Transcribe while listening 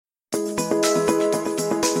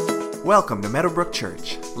Welcome to Meadowbrook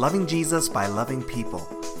Church, loving Jesus by loving people.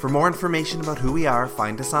 For more information about who we are,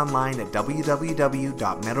 find us online at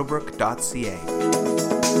www.meadowbrook.ca.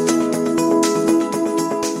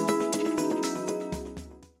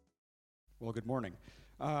 Well, good morning.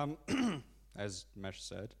 As Mesh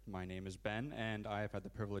said, my name is Ben, and I have had the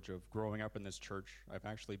privilege of growing up in this church. I've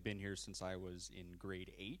actually been here since I was in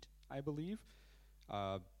grade 8, I believe.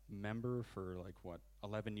 Member for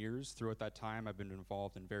 11 years. Throughout that time, I've been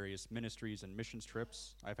involved in various ministries and missions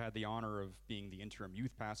trips. I've had the honor of being the interim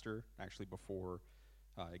youth pastor, actually before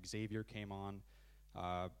Xavier came on.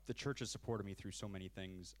 The church has supported me through so many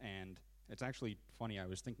things, and it's actually funny, I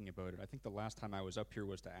was thinking about it. I think the last time I was up here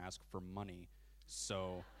was to ask for money,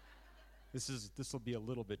 so this will be a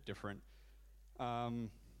little bit different.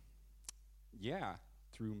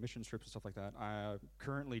 Through mission trips and stuff like that. I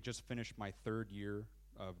currently just finished my third year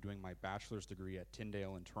of doing my bachelor's degree at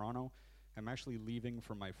Tyndale in Toronto. I'm actually leaving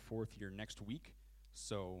for my fourth year next week,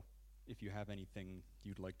 so if you have anything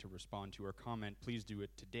you'd like to respond to or comment, please do it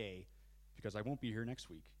today, because I won't be here next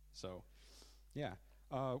week. So, yeah.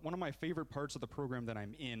 One of my favorite parts of the program that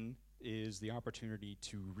I'm in is the opportunity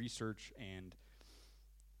to research, and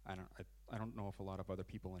I don't know if a lot of other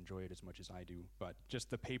people enjoy it as much as I do, but just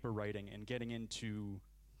the paper writing and getting into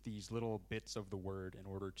these little bits of the word in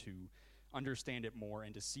order to understand it more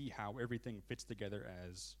and to see how everything fits together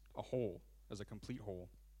as a whole, as a complete whole.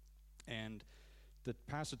 And the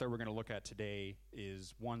passage that we're going to look at today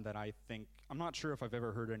is one that I'm not sure if I've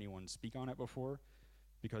ever heard anyone speak on it before,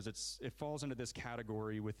 because it falls into this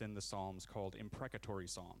category within the Psalms called imprecatory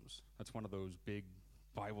Psalms. That's one of those big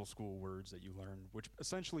Bible school words that you learn, which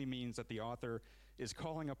essentially means that the author is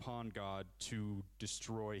calling upon God to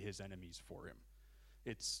destroy his enemies for him.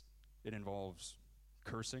 It involves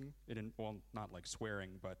cursing, not like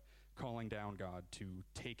swearing, but calling down God to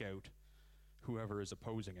take out whoever is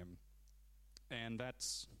opposing him. And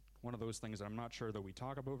that's one of those things that I'm not sure that we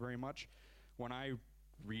talk about very much. When I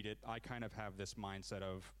read it, I kind of have this mindset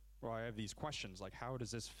of, I have these questions, like how does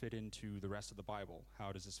this fit into the rest of the Bible?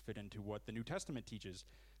 How does this fit into what the New Testament teaches?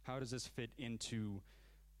 How does this fit into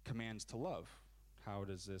commands to love? How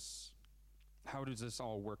does this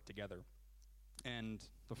all work together? And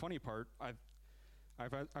the funny part, I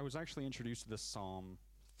was actually introduced to this psalm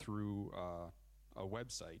through a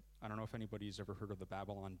website. I don't know if anybody's ever heard of the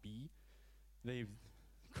Babylon Bee. They've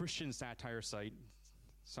Christian satire site.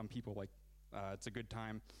 Some people it's a good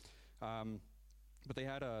time. But they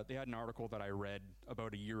had an article that I read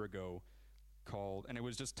about a year ago and it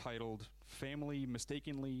was just titled, "Family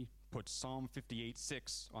Mistakenly Put Psalm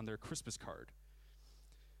 58:6 on Their Christmas Card,"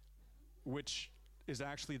 which is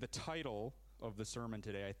actually the title of the sermon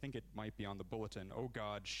today. I think it might be on the bulletin. "Oh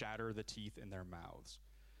God, shatter the teeth in their mouths."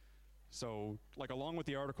 So, along with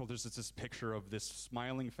the article, there's this picture of this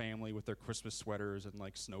smiling family with their Christmas sweaters and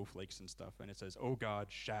snowflakes and stuff, and it says, "Oh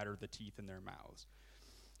God, shatter the teeth in their mouths."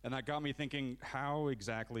 And that got me thinking, how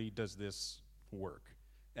exactly does this work?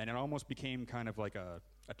 And it almost became kind of like a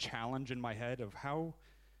challenge in my head of how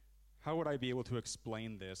would I be able to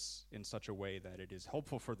explain this in such a way that it is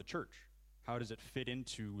helpful for the church? How does it fit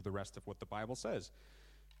into the rest of what the Bible says?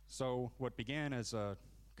 So what began as I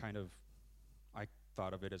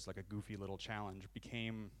thought of it as a goofy little challenge,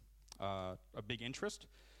 became a big interest,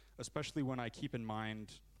 especially when I keep in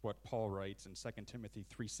mind what Paul writes in 2 Timothy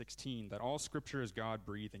 3:16, that all scripture is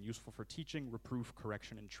God-breathed and useful for teaching, reproof,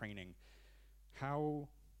 correction, and training. How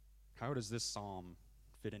does this psalm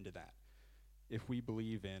fit into that? If we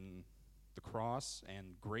believe in the cross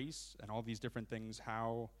and grace and all these different things,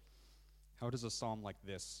 how does a psalm like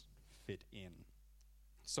this fit in?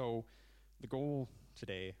 So the goal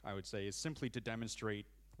today, I would say, is simply to demonstrate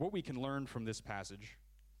what we can learn from this passage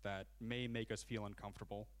that may make us feel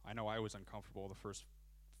uncomfortable. I know I was uncomfortable the first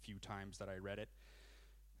few times that I read it,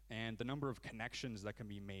 and the number of connections that can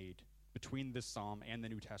be made between this psalm and the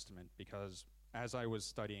New Testament, because as I was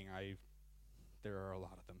studying, there are a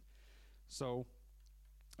lot of them. So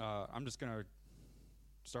I'm just going to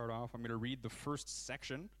start off. I'm going to read the first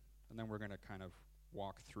section, and then we're going to kind of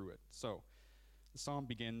walk through it. So the psalm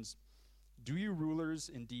begins, "Do you rulers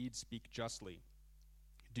indeed speak justly?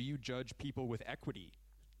 Do you judge people with equity?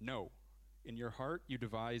 No. In your heart you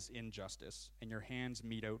devise injustice, and your hands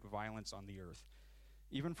mete out violence on the earth.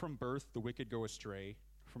 Even from birth the wicked go astray.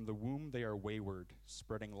 From the womb they are wayward,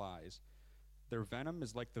 spreading lies. Their venom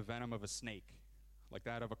is like the venom of a snake, like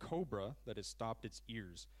that of a cobra that has stopped its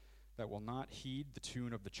ears, that will not heed the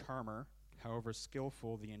tune of the charmer, however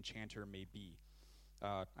skillful the enchanter may be."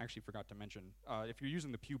 I actually forgot to mention, if you're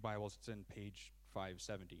using the Pew Bibles, it's in page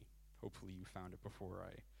 570. Hopefully you found it before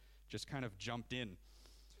I just kind of jumped in.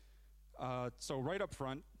 So right up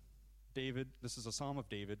front, David, this is a Psalm of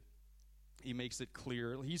David. He makes it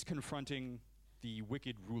clear. He's confronting the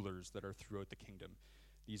wicked rulers that are throughout the kingdom.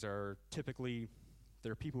 These are typically,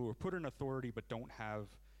 they're people who are put in authority but don't have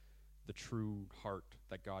the true heart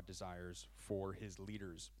that God desires for his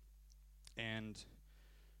leaders. And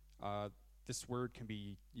this word can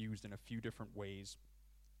be used in a few different ways.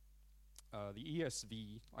 The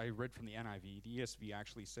ESV, I read from the NIV, the ESV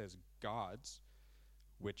actually says gods,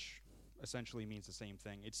 which essentially means the same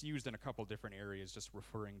thing. It's used in a couple different areas, just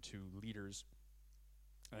referring to leaders.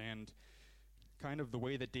 And kind of the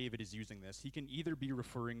way that David is using this, he can either be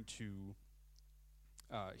referring to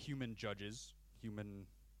human judges, human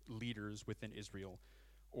leaders within Israel,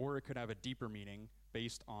 or it could have a deeper meaning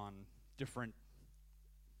based on different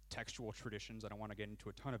textual traditions. I don't want to get into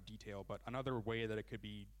a ton of detail, but another way that it could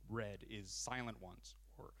be read is silent ones,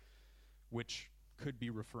 or which could be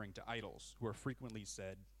referring to idols, who are frequently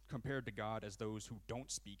said, compared to God, as those who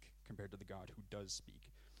don't speak, compared to the God who does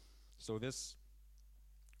speak. So this,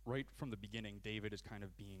 right from the beginning, David is kind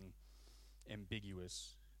of being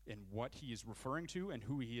ambiguous in what he is referring to and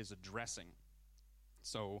who he is addressing.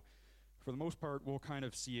 So for the most part, we'll kind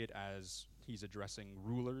of see it as he's addressing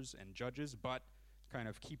rulers and judges, but kind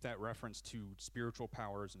of keep that reference to spiritual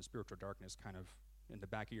powers and spiritual darkness kind of in the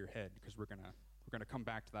back of your head, because we're gonna come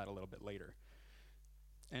back to that a little bit later.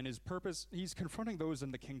 And his purpose, he's confronting those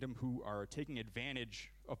in the kingdom who are taking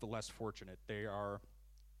advantage of the less fortunate. They're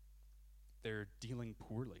dealing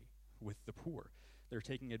poorly with the poor. They're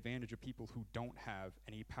taking advantage of people who don't have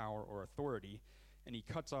any power or authority, and he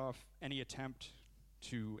cuts off any attempt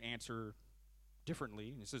to answer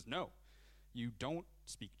differently, and he says, no, you don't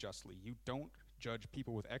speak justly. You don't judge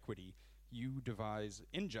people with equity. You devise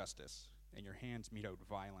injustice, and your hands mete out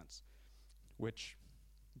violence, which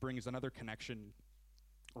brings another connection,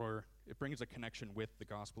 or it brings a connection with the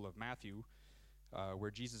Gospel of Matthew, where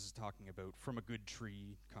Jesus is talking about from a good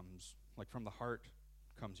tree comes, like from the heart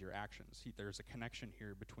comes your actions. There's a connection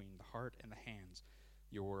here between the heart and the hands,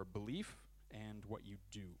 your belief and what you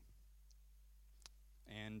do.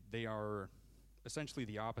 And they are essentially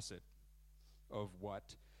the opposite of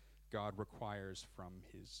what God requires from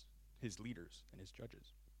his leaders and his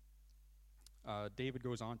judges. David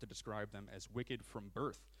goes on to describe them as wicked from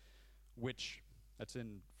birth, which, that's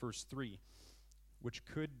in verse 3, which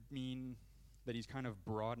could mean that he's kind of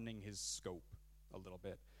broadening his scope a little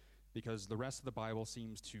bit, because the rest of the Bible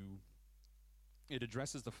it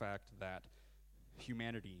addresses the fact that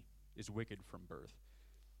humanity is wicked from birth.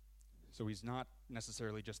 So he's not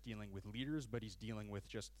necessarily just dealing with leaders, but he's dealing with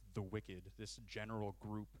just the wicked, this general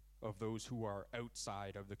group of those who are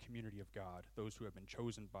outside of the community of God, those who have been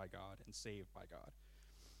chosen by God and saved by God.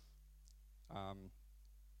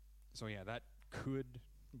 So yeah, that could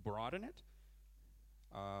broaden it.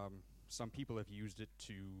 Some people have used it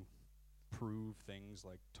to prove things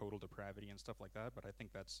like total depravity and stuff like that, but I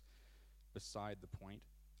think that's beside the point.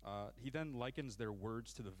 He then likens their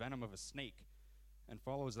words to the venom of a snake, and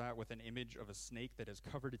follows that with an image of a snake that has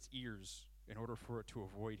covered its ears in order for it to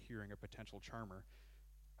avoid hearing a potential charmer.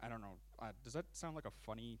 I don't know, does that sound like a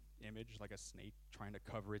funny image, like a snake trying to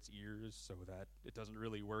cover its ears so that it doesn't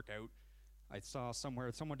really work out? I saw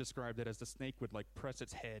somewhere someone described it as the snake would like press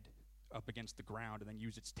its head up against the ground and then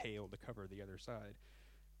use its tail to cover the other side.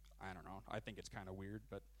 I don't know, I think it's kind of weird,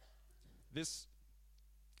 but this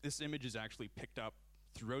image is actually picked up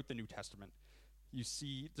throughout the New Testament. You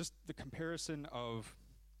see just the comparison of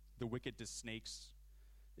the wicked to snakes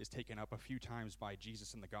is taken up a few times by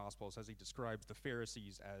Jesus in the Gospels, as he describes the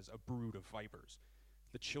Pharisees as a brood of vipers,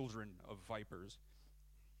 the children of vipers.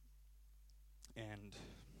 And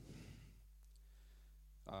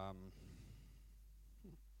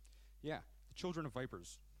the children of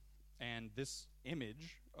vipers. And this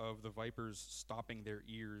image of the vipers stopping their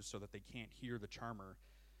ears so that they can't hear the charmer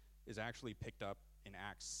is actually picked up in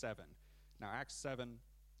Acts 7. Now, Acts 7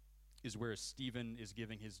 is where Stephen is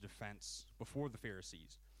giving his defense before the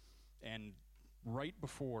Pharisees. And right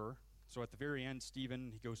before, so at the very end, Stephen,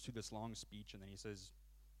 he goes through this long speech, and then he says,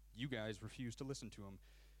 you guys refuse to listen to him.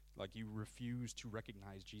 Like, you refuse to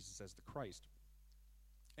recognize Jesus as the Christ.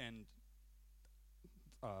 And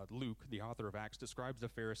Luke, the author of Acts, describes the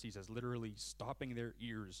Pharisees as literally stopping their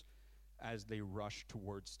ears as they rushed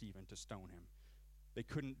towards Stephen to stone him. They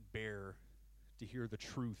couldn't bear to hear the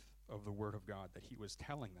truth of the word of God that he was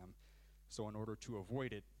telling them. So in order to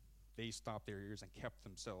avoid it, they stopped their ears and kept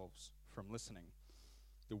themselves from listening.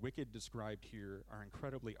 The wicked described here are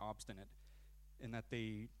incredibly obstinate in that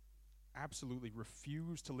they absolutely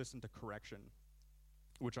refuse to listen to correction,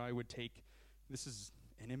 which I would take, this is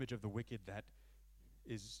an image of the wicked that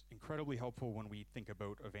is incredibly helpful when we think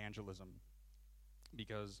about evangelism,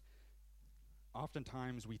 because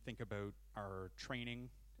oftentimes we think about our training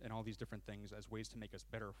and all these different things as ways to make us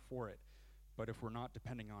better for it. But if we're not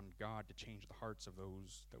depending on God to change the hearts of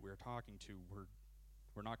those that we're talking to,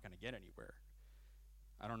 we're not going to get anywhere.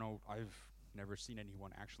 I don't know, I've never seen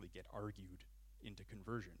anyone actually get argued into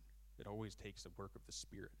conversion. It always takes the work of the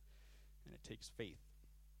Spirit, and it takes faith.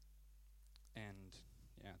 And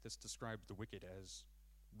yeah, this describes the wicked as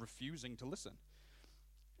refusing to listen.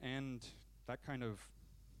 And that kind of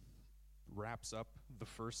wraps up the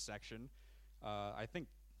first section. I think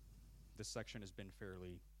this section has been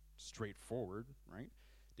fairly straightforward, right?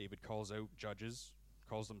 David calls out judges,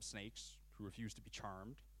 calls them snakes who refuse to be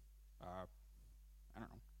charmed. I don't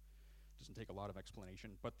know. Doesn't take a lot of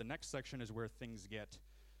explanation. But the next section is where things get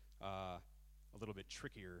a little bit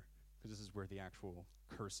trickier, because this is where the actual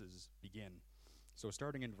curses begin. So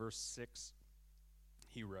starting in verse 6,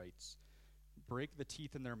 he writes, "Break the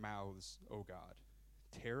teeth in their mouths, O God.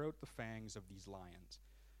 Tear out the fangs of these lions.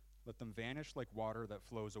 Let them vanish like water that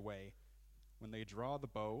flows away. When they draw the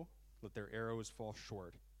bow, let their arrows fall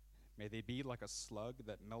short. May they be like a slug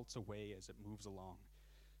that melts away as it moves along,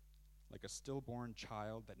 like a stillborn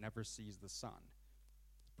child that never sees the sun.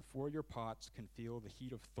 Before your pots can feel the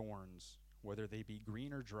heat of thorns, whether they be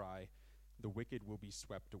green or dry, the wicked will be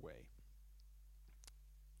swept away."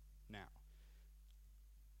 Now,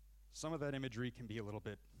 some of that imagery can be a little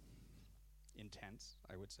bit intense,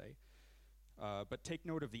 I would say. But take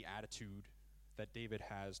note of the attitude that David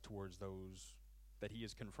has towards those that he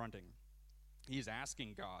is confronting. He is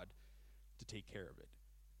asking God to take care of it.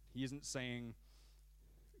 He isn't saying,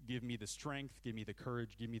 give me the strength, give me the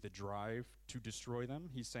courage, give me the drive to destroy them.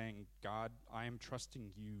 He's saying, God, I am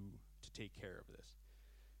trusting you to take care of this.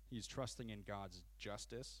 He's trusting in God's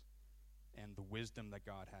justice and the wisdom that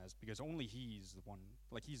God has, because only he's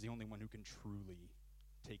the only one who can truly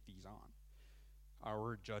take these on.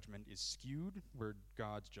 Our judgment is skewed, where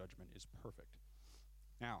God's judgment is perfect.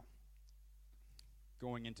 Now,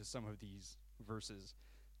 going into some of these verses,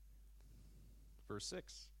 verse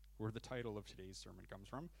 6, where the title of today's sermon comes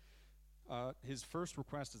from, his first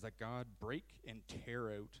request is that God break and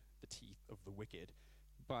tear out the teeth of the wicked.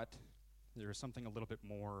 But there is something a little bit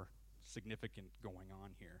more significant going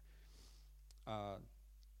on here.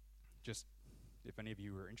 Just if any of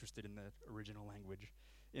you are interested in the original language,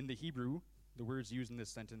 in the Hebrew, the words used in this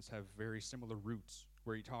sentence have very similar roots,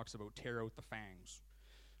 where he talks about tear out the fangs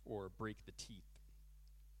or break the teeth.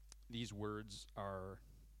 These words are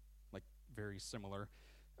very similar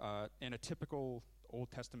in a typical Old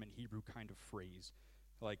Testament Hebrew kind of phrase.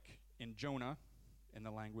 Like in Jonah, in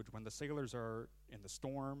the language, when the sailors are in the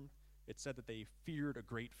storm, it said that they feared a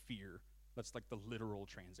great fear. That's like the literal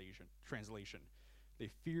translation. They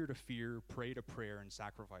feared a fear, prayed a prayer, and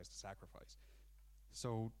sacrificed a sacrifice.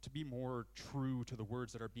 So to be more true to the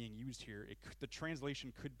words that are being used here, the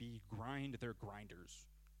translation could be grind their grinders,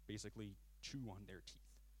 basically chew on their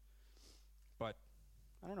teeth. But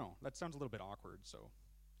I don't know, that sounds a little bit awkward, so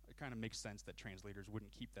it kind of makes sense that translators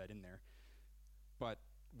wouldn't keep that in there. But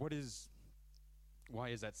why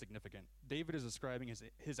is that significant? David is describing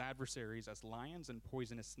his adversaries as lions and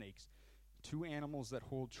poisonous snakes, two animals that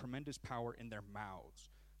hold tremendous power in their mouths.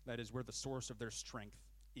 That is where the source of their strength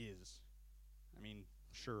is. I mean,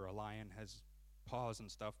 sure, a lion has paws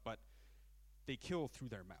and stuff, but they kill through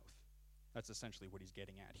their mouth. That's essentially what he's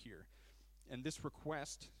getting at here. And this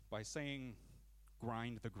request, by saying,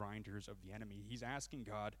 grind the grinders of the enemy, he's asking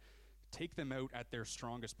God, take them out at their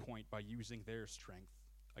strongest point by using their strength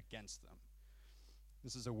against them.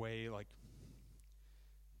 This is a way,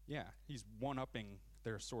 he's one-upping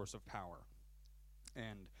their source of power.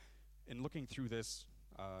 And in looking through this,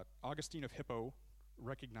 Augustine of Hippo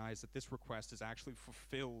recognized that this request is actually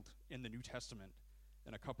fulfilled in the New Testament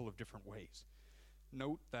in a couple of different ways.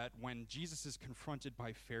 Note that when Jesus is confronted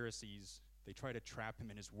by Pharisees, they try to trap him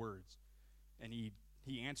in his words, and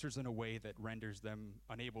he answers in a way that renders them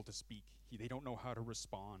unable to speak. They don't know how to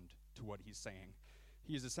respond to what he's saying.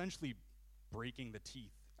 He is essentially breaking the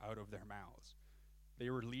teeth out of their mouths. They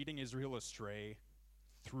were leading Israel astray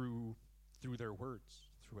through their words,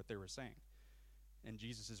 through what they were saying. And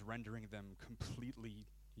Jesus is rendering them completely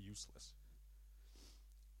useless.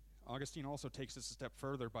 Augustine also takes this a step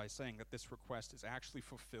further by saying that this request is actually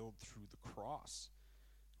fulfilled through the cross.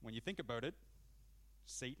 When you think about it,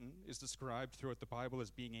 Satan is described throughout the Bible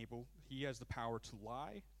as he has the power to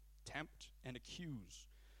lie, tempt, and accuse.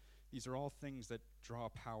 These are all things that draw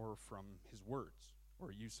power from his words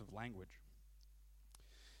or use of language.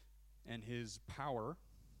 And his power,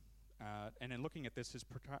 and in looking at this,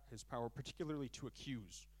 his power particularly to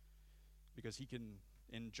accuse, because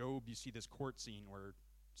in Job, you see this court scene where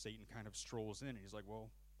Satan kind of strolls in and he's like, well,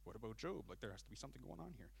 what about Job? Like, there has to be something going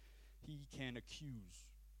on here. He can accuse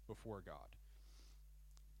before God.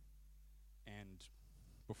 And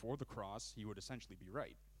before the cross, he would essentially be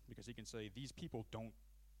right, because he can say, these people don't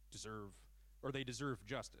deserve, or they deserve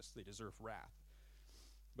justice, they deserve wrath.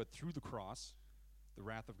 But through the cross, the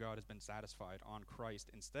wrath of God has been satisfied on Christ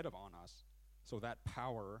instead of on us, so that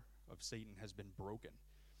power of Satan has been broken.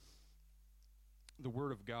 The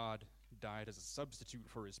Word of God died as a substitute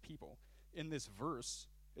for his people. In this verse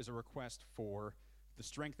is a request for the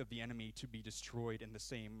strength of the enemy to be destroyed in the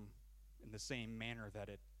same manner that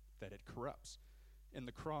it corrupts. In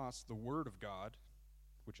the cross, the Word of God,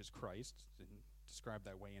 which is Christ, described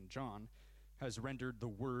that way in John, has rendered the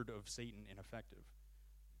word of Satan ineffective.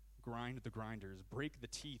 Grind the grinders, break the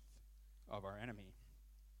teeth of our enemy.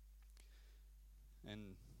 And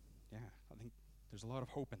yeah, I think there's a lot of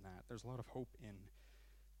hope in that. There's a lot of hope in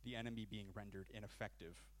the enemy being rendered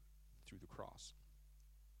ineffective through the cross.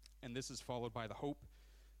 And this is followed by the hope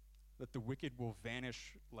that the wicked will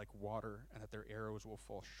vanish like water and that their arrows will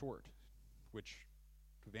fall short, which,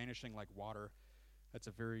 vanishing like water,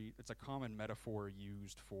 it's a common metaphor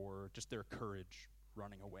used for just their courage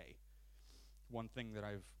running away. One thing that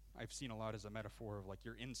I've seen a lot is a metaphor of like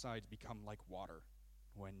your insides become like water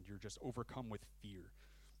when you're just overcome with fear.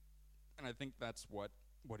 And I think that's what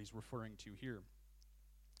he's referring to here.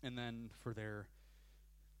 And then for the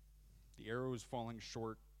arrows falling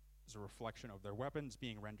short is a reflection of their weapons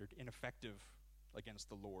being rendered ineffective against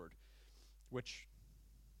the Lord, which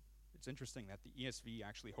it's interesting that the ESV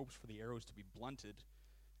actually hopes for the arrows to be blunted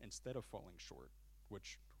instead of falling short,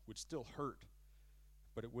 which would still hurt,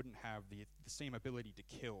 but it wouldn't have the same ability to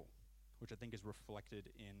kill, which I think is reflected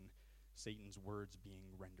in Satan's words being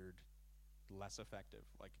rendered less effective.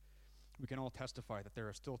 Like, we can all testify that there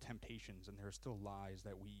are still temptations and there are still lies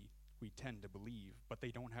that we tend to believe, but they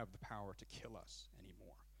don't have the power to kill us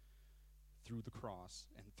anymore through the cross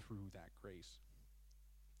and through that grace.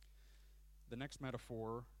 The next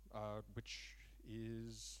metaphor, which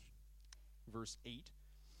is verse 8,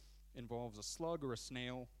 involves a slug or a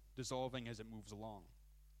snail dissolving as it moves along.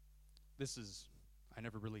 I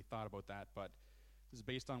never really thought about that, but this is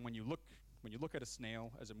based on when you look at a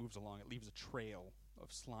snail as it moves along, it leaves a trail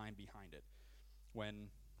of slime behind it. When,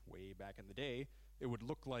 way back in the day, it would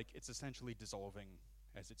look like it's essentially dissolving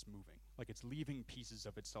as it's moving, like it's leaving pieces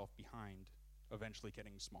of itself behind, eventually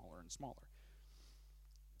getting smaller and smaller.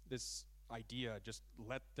 This idea, just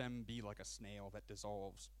let them be like a snail that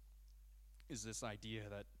dissolves, is this idea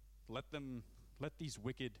that let these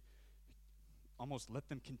wicked, almost let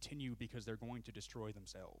them continue because they're going to destroy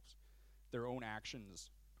themselves. Their own actions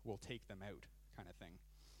will take them out, kind of thing,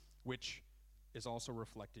 which is also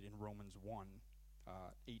reflected in Romans 1,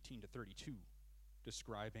 18 to 32,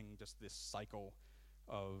 describing just this cycle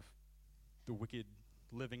of the wicked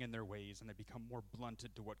living in their ways, and they become more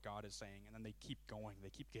blunted to what God is saying, and then they keep going, they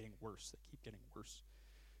keep getting worse,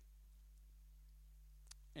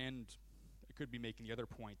 And it could be making the other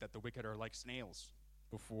point that the wicked are like snails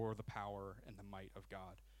before the power and the might of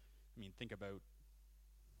God. I mean, think about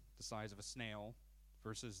the size of a snail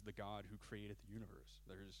versus the God who created the universe.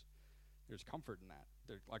 There's comfort in that.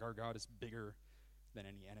 Like, our God is bigger than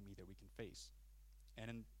any enemy that we can face. And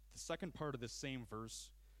in the second part of this same verse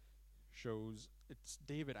shows it's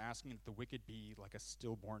David asking that the wicked be like a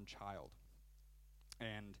stillborn child.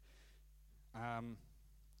 And I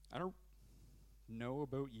don't know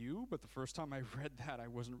about you, but the first time I read that, I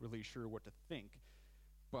wasn't really sure what to think.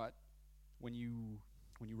 But when you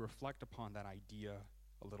reflect upon that idea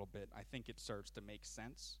a little bit, I think it starts to make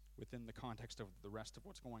sense within the context of the rest of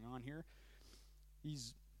what's going on here.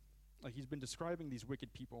 He's been describing these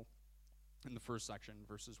wicked people in the first section,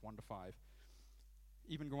 verses 1 to 5,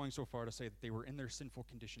 even going so far to say that they were in their sinful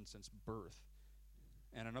condition since birth.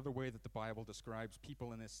 And another way that the Bible describes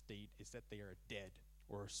people in this state is that they are dead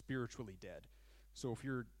or spiritually dead. So if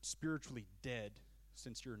you're spiritually dead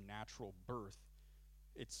since your natural birth,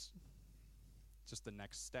 it's just the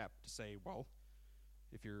next step to say, well,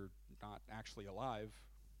 if you're not actually alive,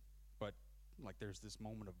 but like there's this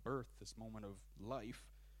moment of birth, this moment of life,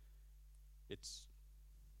 it's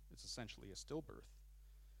essentially a stillbirth.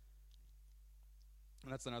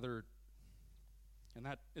 And that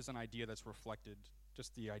is an idea that's reflected,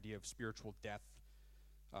 just the idea of spiritual death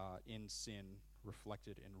in sin,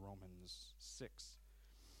 reflected in Romans 6.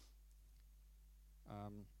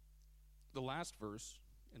 The last verse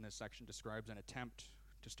in this section describes an attempt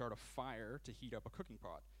to start a fire to heat up a cooking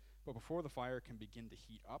pot. But before the fire can begin to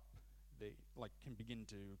heat up, begin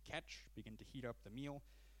to heat up the meal,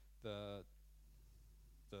 the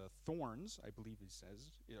thorns, I believe he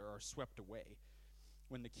says, are swept away,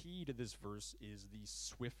 when the key to this verse is the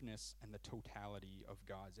swiftness and the totality of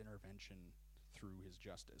God's intervention through his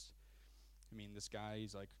justice. I mean, this guy,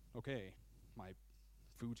 he's like, okay, my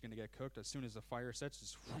food's going to get cooked. As soon as the fire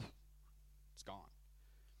sets, it's gone.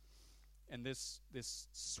 And this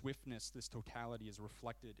swiftness, this totality is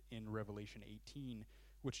reflected in Revelation 18,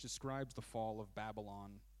 which describes the fall of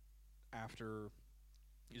Babylon after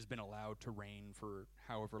it has been allowed to reign for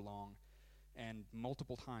however long. And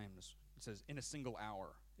multiple times, it says, in a single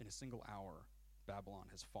hour, Babylon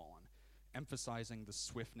has fallen, emphasizing the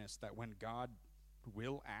swiftness that when God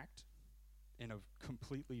will act in a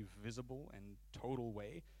completely visible and total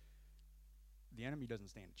way, the enemy doesn't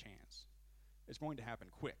stand a chance. It's going to happen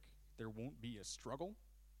quick. There won't be a struggle.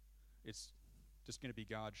 It's just going to be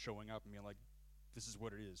God showing up and being like, this is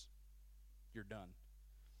what it is. You're done.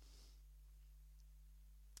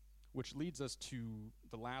 Which leads us to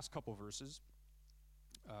the last couple verses,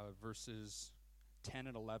 verses 10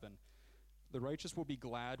 and 11. The righteous will be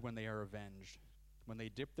glad when they are avenged, when they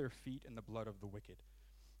dip their feet in the blood of the wicked.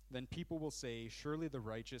 Then people will say, surely the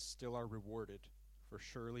righteous still are rewarded, for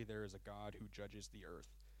surely there is a God who judges the earth.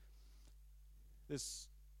 This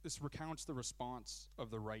recounts the response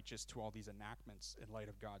of the righteous to all these enactments in light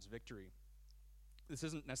of God's victory. This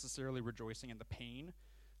isn't necessarily rejoicing in the pain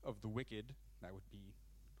of the wicked. That would be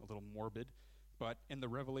a little morbid, but in the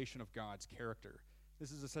revelation of God's character.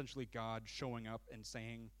 This is essentially God showing up and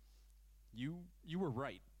saying, you were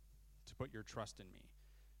right to put your trust in me.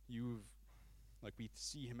 We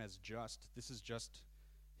see him as just. This is just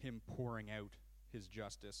him pouring out his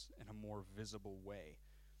justice in a more visible way.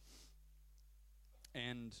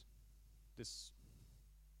 And this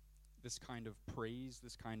kind of praise,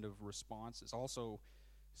 this kind of response is also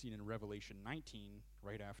seen in Revelation 19,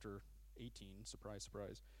 right after 18, surprise,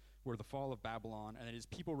 surprise, where the fall of Babylon, and his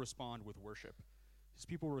people respond with worship. His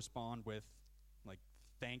people respond with,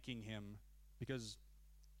 thanking him, because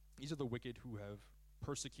these are the wicked who have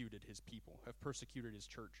persecuted his people, have persecuted his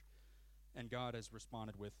church, and God has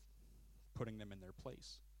responded with putting them in their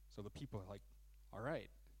place. So the people are like, all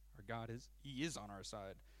right, our God he is on our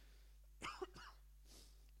side.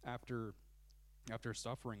 After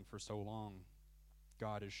suffering for so long,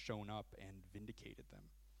 God has shown up and vindicated them.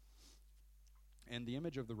 And the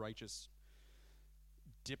image of the righteous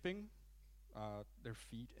dipping their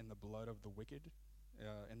feet in the blood of the wicked,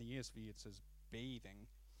 in the ESV it says bathing,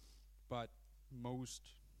 but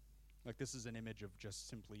this is an image of just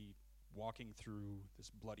simply walking through this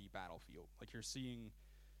bloody battlefield. Like you're seeing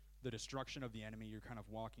the destruction of the enemy, you're kind of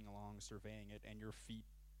walking along, surveying it, and your feet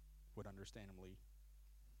would understandably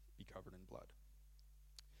be covered in blood.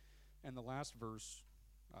 And the last verse,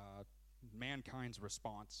 mankind's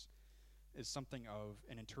response, is something of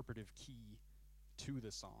an interpretive key to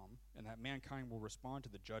the psalm, and that mankind will respond to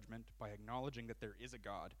the judgment by acknowledging that there is a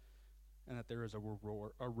God and that there is a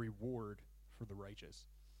reward for the righteous.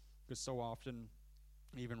 Because so often,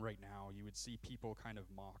 even right now, you would see people kind of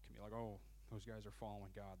mock and be like, oh, those guys are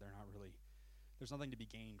following God. They're not really, there's nothing to be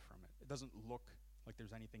gained from it. It doesn't look like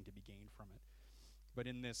there's anything to be gained from it. But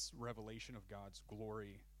in this revelation of God's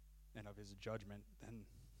glory and of his judgment, then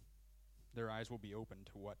their eyes will be open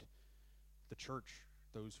to what the church,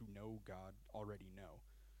 those who know God, already know.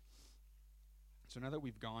 So now that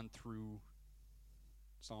we've gone through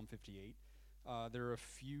Psalm 58, there are a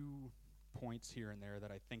few points here and there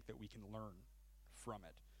that I think that we can learn from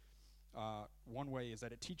it. One way is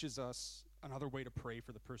that it teaches us another way to pray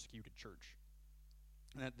for the persecuted church.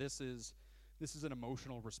 And that this is an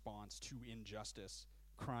emotional response to injustice,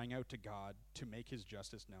 crying out to God to make his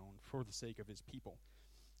justice known for the sake of his people.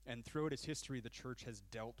 And throughout its history, the church has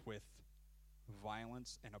dealt with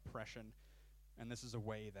violence and oppression, and this is a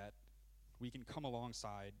way that we can come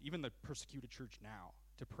alongside even the persecuted church now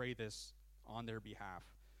to pray this on their behalf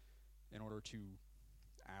in order to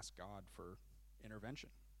ask God for intervention.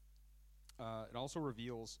 It also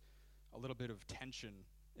reveals a little bit of tension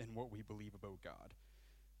in what we believe about God,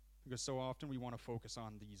 because so often we want to focus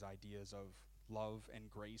on these ideas of love and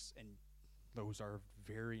grace, and those are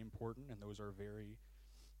very important and those are very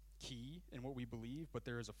key in what we believe, but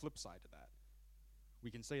there is a flip side to that. We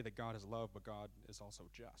can say that God is love, but God is also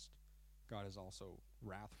just. God is also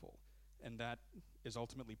wrathful. And that is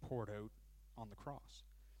ultimately poured out on the cross.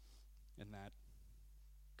 And that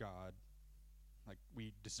God,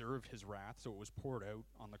 we deserved his wrath, so it was poured out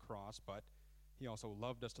on the cross, but he also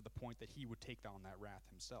loved us to the point that he would take down that wrath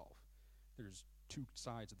himself. There's two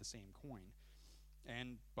sides of the same coin.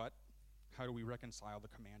 But how do we reconcile the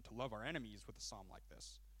command to love our enemies with a psalm like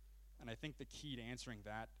this? And I think the key to answering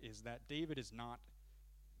that is that David is not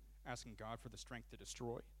asking God for the strength to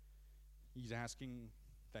destroy. He's asking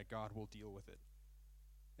that God will deal with it.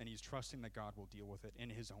 and he's trusting that God will deal with it in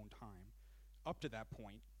his own time. Up to that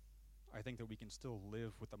point, I think that we can still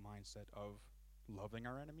live with the mindset of loving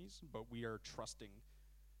our enemies, but we are trusting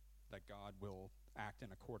that God will act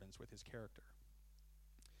in accordance with his character.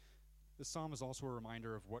 This psalm is also a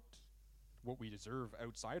reminder of what we deserve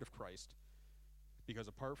outside of Christ, because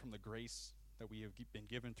apart from the grace that we have been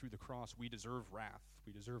given through the cross, we deserve wrath,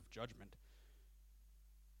 we deserve judgment.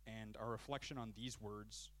 And our reflection on these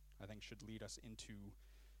words, I think, should lead us into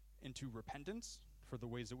repentance for the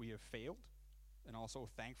ways that we have failed, and also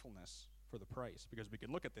thankfulness for the price, because we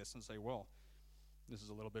can look at this and say, well, this is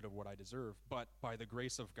a little bit of what I deserve, but by the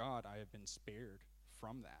grace of God, I have been spared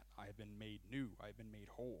from that. I have been made new. I have been made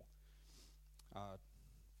whole.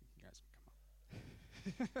 You guys can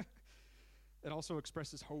come up. It also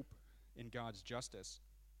expresses hope in God's justice.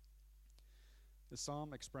 The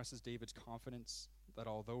psalm expresses David's confidence that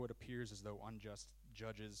although it appears as though unjust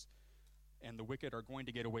judges and the wicked are going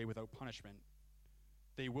to get away without punishment,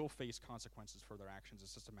 they will face consequences for their actions.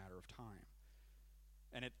 It's just a matter of time.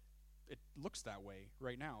 And it looks that way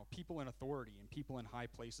right now. People in authority and people in high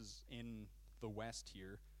places in the West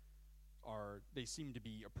here they seem to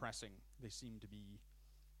be oppressing. They seem to be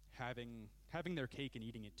having their cake and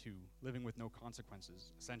eating it too, living with no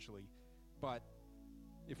consequences, essentially. But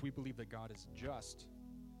if we believe that God is just,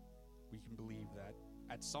 we can believe that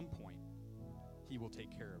at some point he will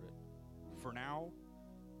take care of it. For now,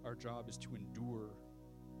 our job is to endure,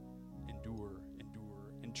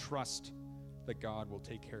 and trust that God will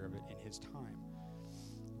take care of it in his time.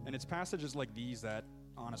 And it's passages like these that,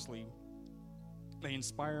 honestly, they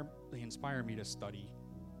inspire me to study,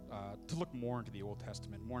 to look more into the Old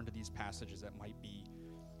Testament, more into these passages that might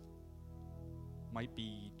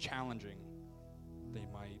be challenging. They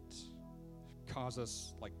might cause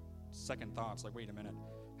us like second thoughts, like, wait a minute,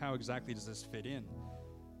 how exactly does this fit in?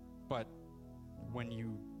 But when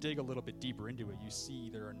you dig a little bit deeper into it, you see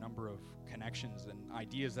there are a number of connections and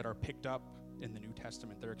ideas that are picked up in the New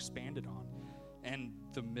Testament. They're expanded on. And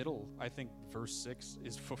the middle, I think, verse 6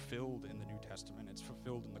 is fulfilled in the New Testament. It's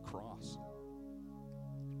fulfilled in the cross.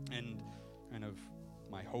 And kind of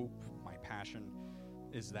my hope, my passion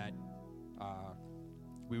is that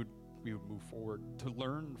we would move forward to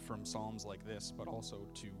learn from Psalms like this, but also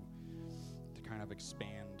to kind of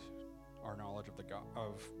expand our knowledge of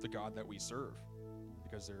the God that we serve,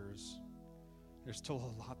 because there's still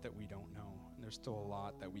a lot that we don't know, and there's still a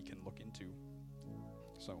lot that we can look into.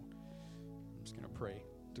 So I'm just going to pray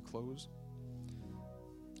to close.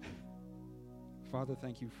 Father,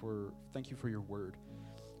 thank you for your word.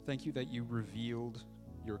 Thank you that you revealed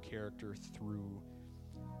your character through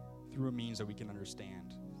a means that we can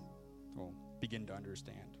understand, begin to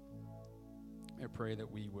understand. I pray that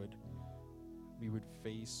we would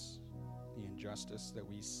face the injustice that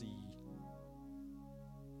we see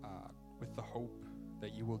with the hope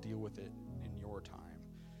that you will deal with it in your time,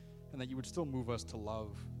 and that you would still move us to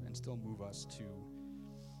love and still move us to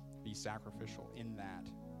be sacrificial in that,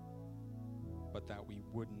 but that we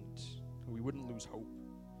wouldn't lose hope.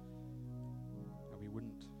 That we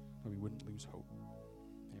wouldn't lose hope.